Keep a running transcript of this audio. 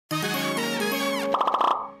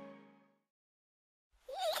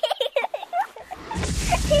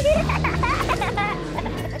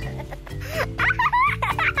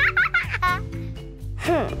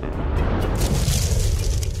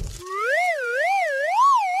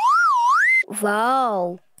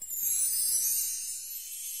Wow!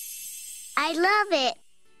 I love it!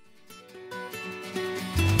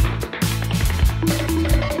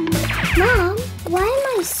 Mom, why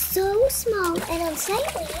am I so small and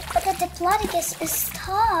unsightly, but the Diplodocus is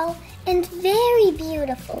tall and very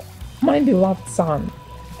beautiful? My beloved son,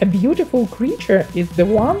 a beautiful creature is the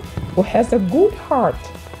one who has a good heart,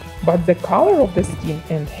 but the color of the skin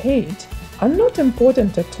and height are not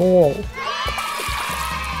important at all.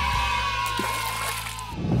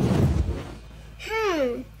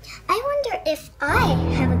 I wonder if I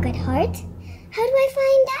have a good heart. How do I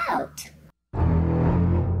find out?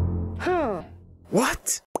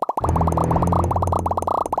 What?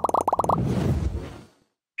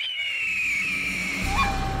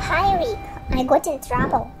 Hi, Rick. I got in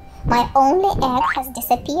trouble. My only egg has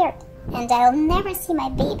disappeared, and I'll never see my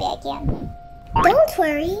baby again. Don't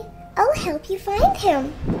worry. I'll help you find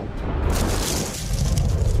him.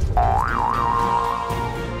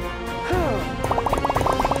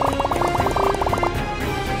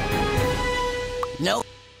 No.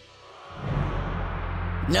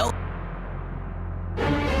 No.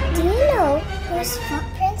 Do you know whose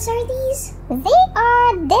footprints are these? They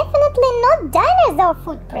are definitely not dinosaur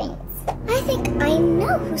footprints. I think I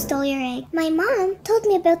know who stole your egg. My mom told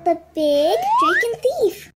me about the big dragon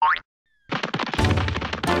thief.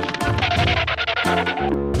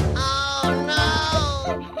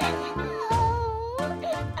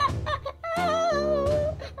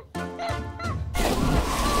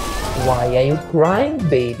 Why are you crying,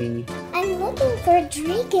 baby? I'm looking for a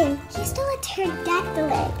dragon. He stole a pterodactyl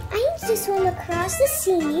egg. I need to swim across the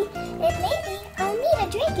sea, and maybe I'll meet a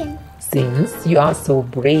dragon. Since you are so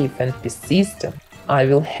brave and persistent, I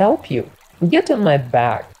will help you. Get on my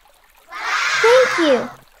back Thank you.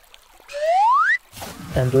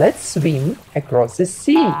 and let's swim across the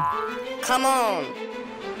sea. Come on.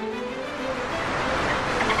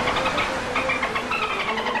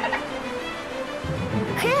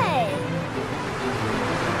 Hey!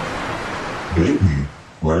 Baby,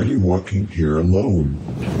 why are you walking here alone?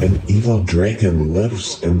 An evil dragon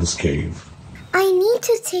lives in this cave. I need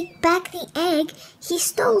to take back the egg he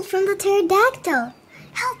stole from the pterodactyl.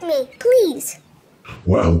 Help me, please.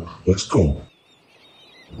 Well, let's go.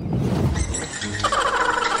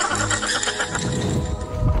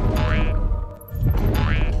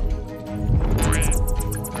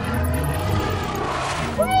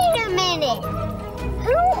 Wait a minute.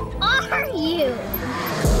 Who are you?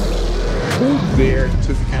 Who dared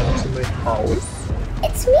to come to my house?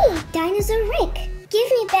 It's me, Dinosaur Rick. Give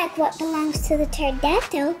me back what belongs to the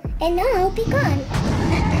pterodactyl, and I'll be gone.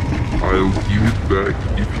 I'll give it back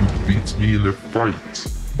if you beat me in a fight.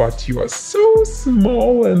 But you are so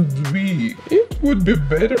small and weak. It would be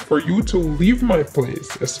better for you to leave my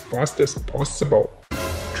place as fast as possible.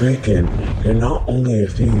 Dragon, you're not only a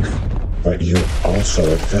thief, but you're also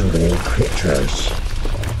a friendly creatures.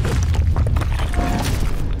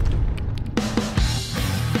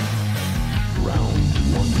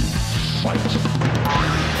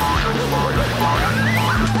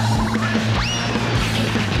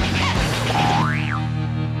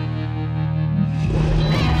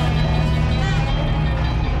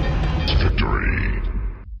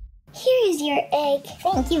 Here is your egg.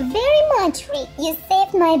 Thank you very much, Rick. You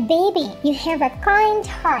saved my baby. You have a kind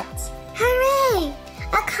heart. Hooray!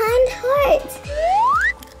 A kind heart.